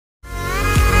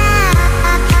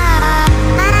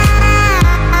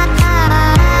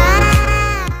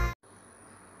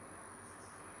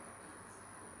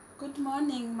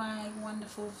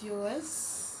wonderful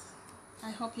viewers.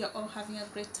 I hope you're all having a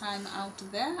great time out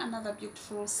there. Another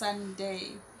beautiful sunny day.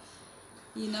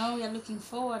 You know, we are looking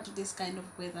forward to this kind of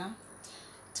weather.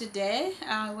 Today,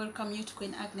 I welcome you to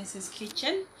Queen Agnes's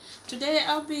kitchen. Today,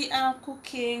 I'll be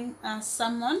cooking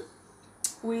salmon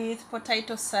with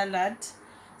potato salad.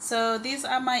 So these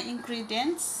are my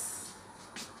ingredients.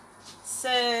 So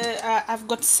I've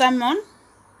got salmon.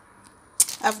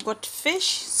 I've got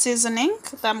fish seasoning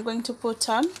that I'm going to put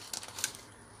on.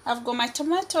 I've got my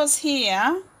tomatoes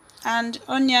here and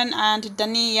onion and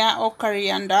dhania or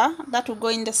coriander that will go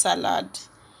in the salad.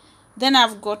 Then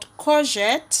I've got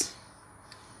courgette,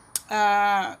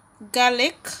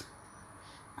 garlic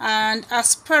and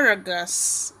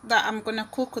asparagus that I'm gonna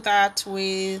cook that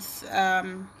with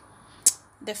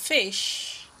the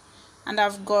fish. And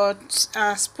I've got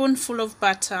a spoonful of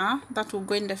butter that will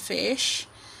go in the fish.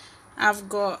 I've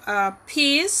got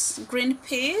peas, green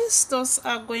peas, those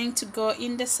are going to go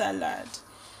in the salad.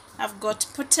 I've got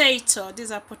potato, these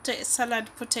are salad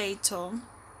potato.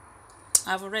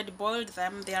 I've already boiled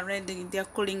them, they are ready, they're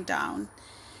cooling down.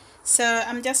 So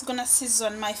I'm just gonna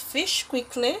season my fish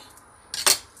quickly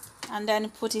and then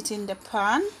put it in the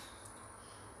pan.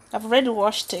 I've already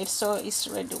washed it, so it's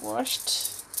already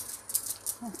washed.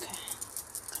 Okay.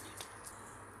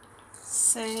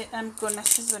 So I'm gonna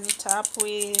season it up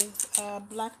with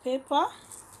black pepper.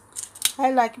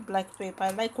 I like black pepper.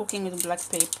 I like cooking with black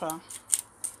pepper.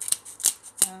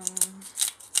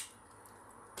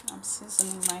 I'm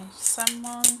seasoning my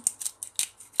salmon.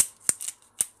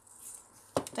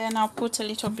 Then I'll put a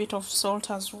little bit of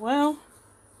salt as well.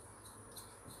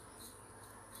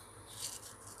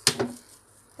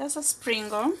 There's a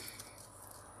sprinkle.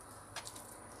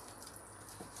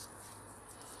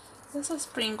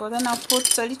 Then I'll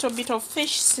put a little bit of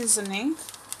fish seasoning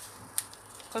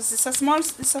because they are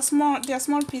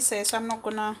small pieces, so I'm not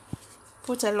gonna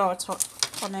put a lot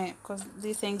on it because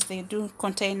these things, they do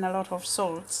contain a lot of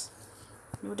salt.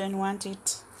 You wouldn't want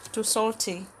it too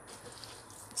salty.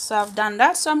 So I've done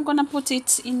that, so I'm gonna put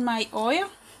it in my oil.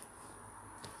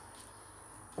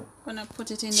 Gonna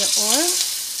put it in the oil.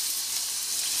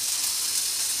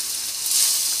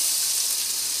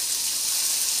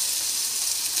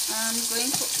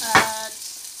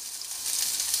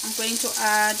 I'm going to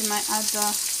add my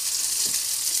other.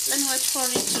 Let me wait for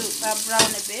it to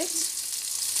brown a bit.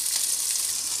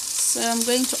 So I'm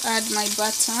going to add my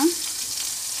butter,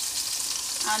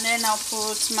 and then I'll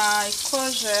put my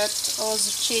courgette or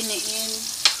zucchini in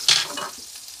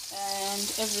and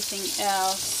everything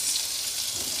else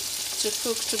to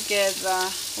cook together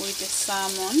with the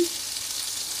salmon.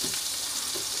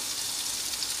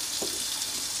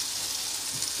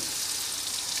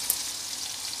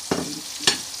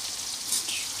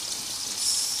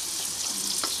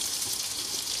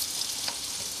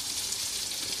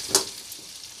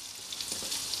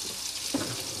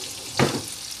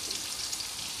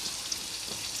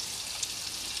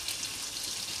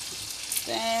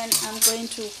 Then I'm going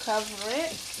to cover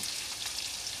it.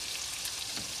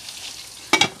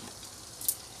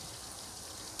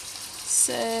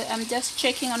 So I'm just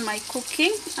checking on my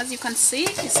cooking. As you can see,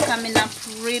 it's coming up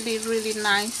really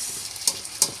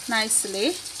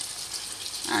nicely,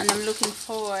 and I'm looking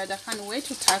forward. I can't wait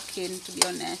to tuck in, to be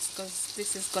honest, because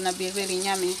this is gonna be really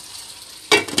yummy.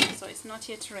 So it's not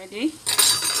yet ready,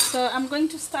 so I'm going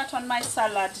to start on my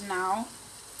salad now.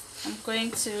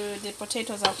 The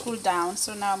potatoes are cooled down,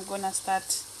 so now I'm gonna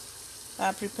start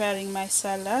preparing my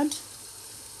salad.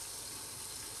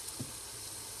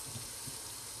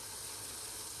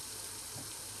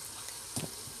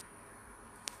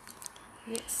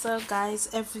 So guys,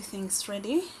 everything's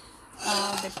ready.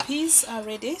 The peas are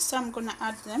ready, so I'm gonna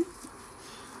add them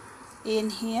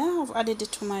in here. I've added the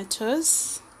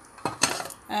tomatoes.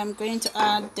 I'm going to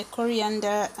add the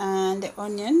coriander and the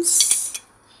onions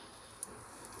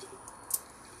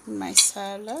in my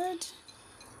salad.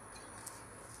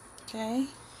 Okay,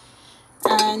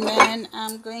 and then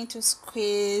I'm going to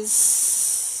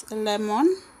squeeze a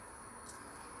lemon.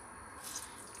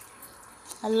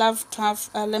 I love to have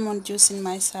a lemon juice in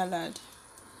my salad.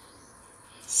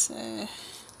 So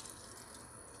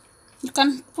you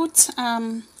can put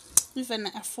even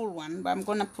a full one, but I'm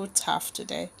gonna put half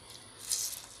today.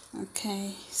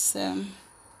 Okay, so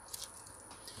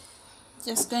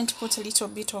just going to put a little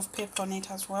bit of pepper on it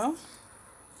as well.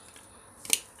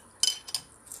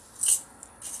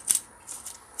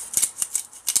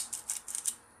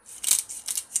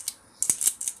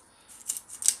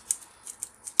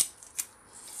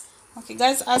 Okay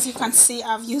guys, as you can see,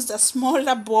 I've used a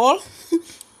smaller bowl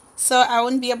so I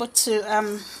won't be able to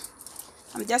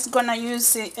I'm just gonna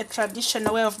use a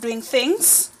traditional way of doing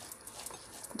things.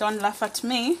 Don't laugh at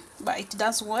me, but it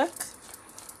does work.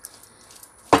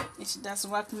 It does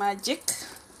work magic.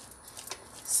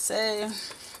 So, a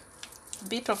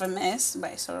bit of a mess,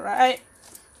 but it's alright.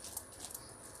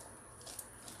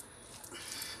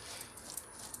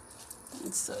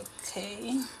 It's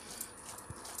okay.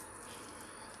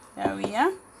 There we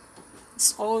are.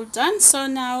 It's all done. So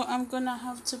now I'm gonna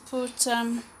have to put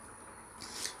some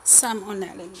on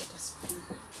it. Let me get a spoon.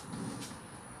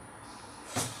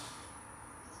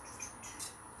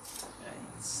 Right.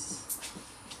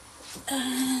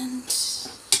 And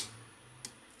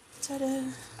ta-da.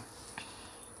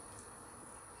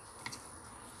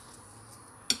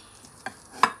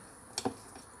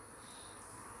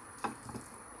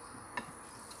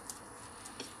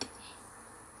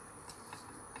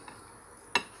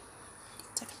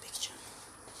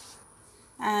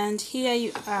 And here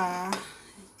you are,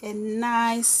 a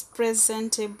nice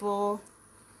presentable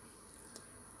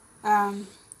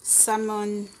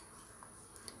salmon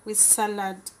with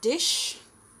salad dish.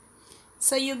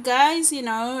 So you guys, you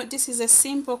know, this is a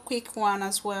simple quick one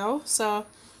as well. So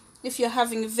if you're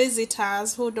having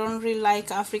visitors who don't really like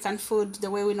African food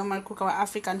the way we normally cook our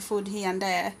African food here and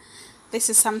there, this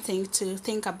is something to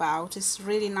think about. It's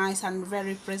really nice and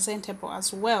very presentable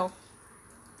as well.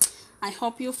 I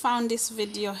hope you found this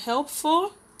video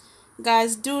helpful.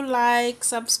 Guys, do like,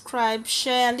 subscribe,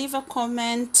 share, leave a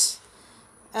comment,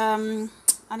 and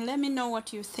let me know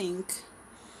what you think.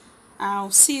 I'll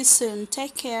see you soon.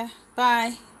 Take care.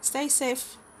 Bye. Stay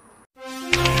safe.